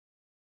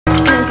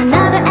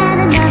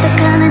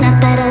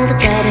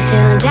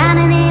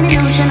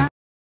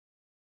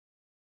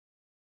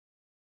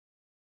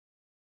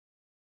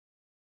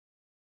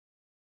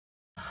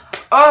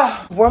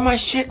Oh, where'd my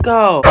shit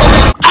go?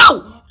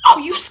 Oh! Oh,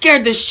 you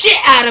scared the shit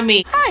out of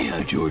me!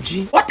 Hiya,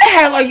 Georgie. What the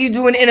hell are you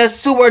doing in a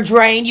sewer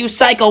drain, you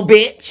psycho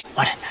bitch?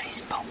 What a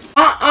nice boat.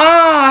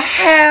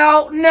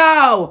 Hell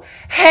no!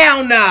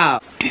 Hell no!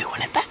 Do you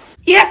want it back?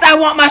 Yes, I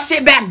want my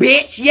shit back,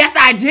 bitch! Yes,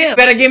 I do!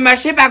 Better give me my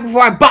shit back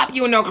before I bop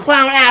you in your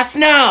clown-ass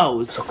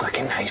nose! Look like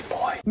a nice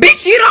boy.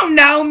 Bitch, you don't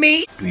know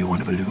me! Do you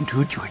want a balloon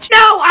too, Georgie?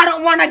 No, I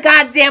don't want a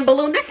goddamn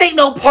balloon! This ain't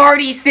no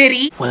party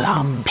city! Well,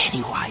 I'm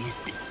Pennywise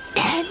the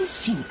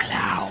Dancing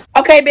Clown.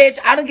 Okay, bitch,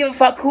 I don't give a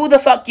fuck who the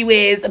fuck you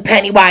is,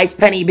 Pennywise,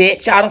 Penny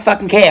bitch, I don't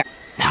fucking care.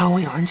 Now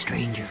we aren't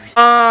strangers.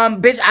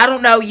 Bitch, I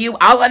don't know you.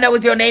 All I know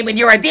is your name and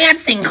you're a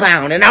dancing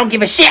clown and I don't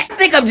give a shit. I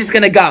think I'm just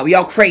gonna go,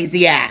 yo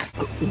crazy ass.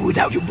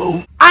 Without your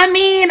boat? I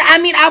mean,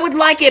 I would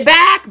like it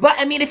back, but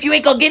I mean, if you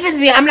ain't gonna give it to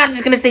me, I'm not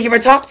just gonna sit here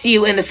and talk to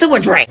you in the sewer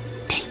drain.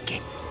 Take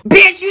it.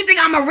 Bitch, you think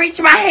I'm gonna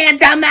reach my hand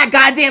down that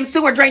goddamn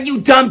sewer drain,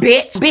 you dumb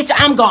bitch? Bitch,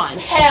 I'm gone.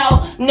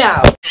 Hell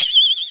no.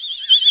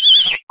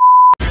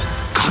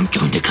 Come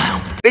join the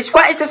clown. Bitch,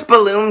 what is this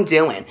balloon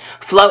doing?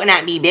 Floating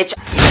at me, bitch.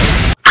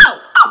 Oh,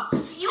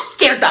 you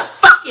scared the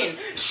fucking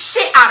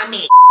shit out of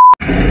me.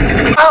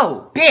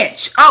 Oh,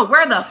 bitch. Oh,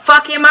 where the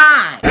fuck am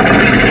I?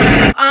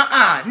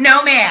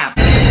 No ma'am.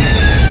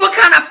 What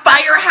kind of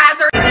fire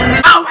hazard?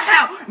 Oh,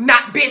 hell.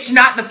 Not, bitch,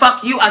 not the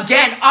fuck you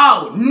again.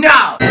 Oh,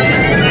 no.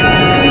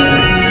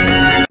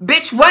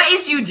 Bitch, what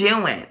is you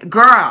doing?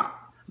 Girl,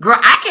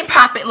 I can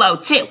pop it low,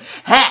 too.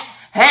 Hey,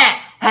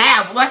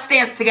 let's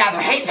dance together.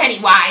 Hey,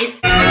 Pennywise.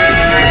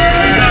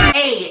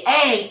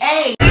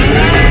 Hey.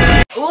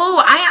 Ooh,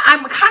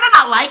 I'm kind of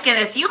not liking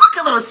this. You look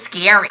a little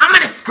scary. I'm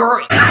gonna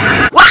scurry.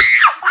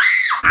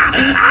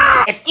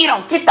 If you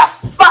don't get the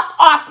fuck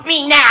off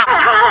me now.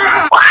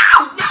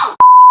 Wow, no.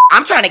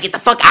 I'm trying to get the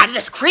fuck out of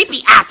this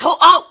creepy asshole.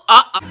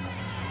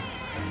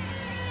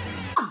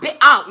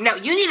 Oh, no,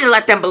 you need to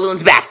let them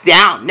balloons back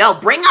down. No,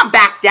 bring them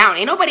back down.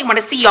 Ain't nobody want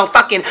to see your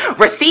fucking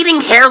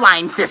receding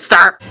hairline,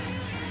 sister.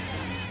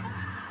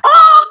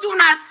 Oh, do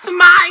not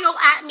smile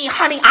at me,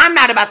 honey. I'm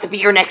not about to be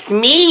your next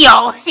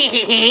meal.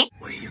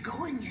 Where you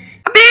going,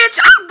 Bitch,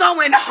 I'm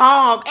going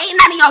home. Ain't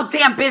none of your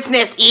damn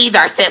business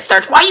either,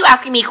 sister. Why are you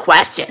asking me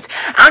questions?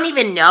 I don't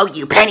even know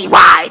you,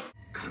 Pennywise.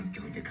 Come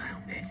join the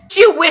clown, bitch.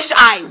 You wish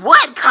I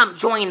would come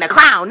join the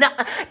clown. No,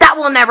 that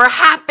will never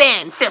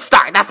happen, sister.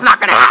 That's not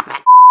gonna happen.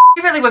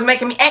 You really was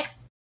making me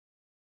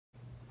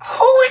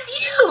Who is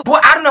you? Boy,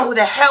 I don't know who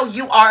the hell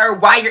you are or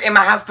why you're in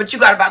my house, but you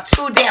got about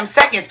 2 damn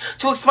seconds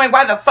to explain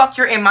why the fuck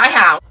you're in my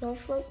house. You'll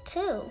float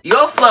too.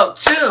 You'll float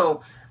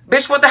too?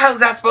 Bitch, what the hell is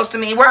that supposed to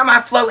mean? Where am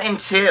I floating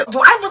to? Do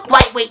I look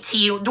lightweight to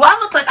you? Do I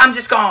look like I'm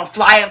just gonna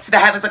fly up to the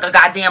heavens like a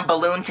goddamn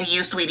balloon to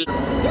you, sweetie?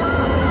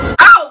 You'll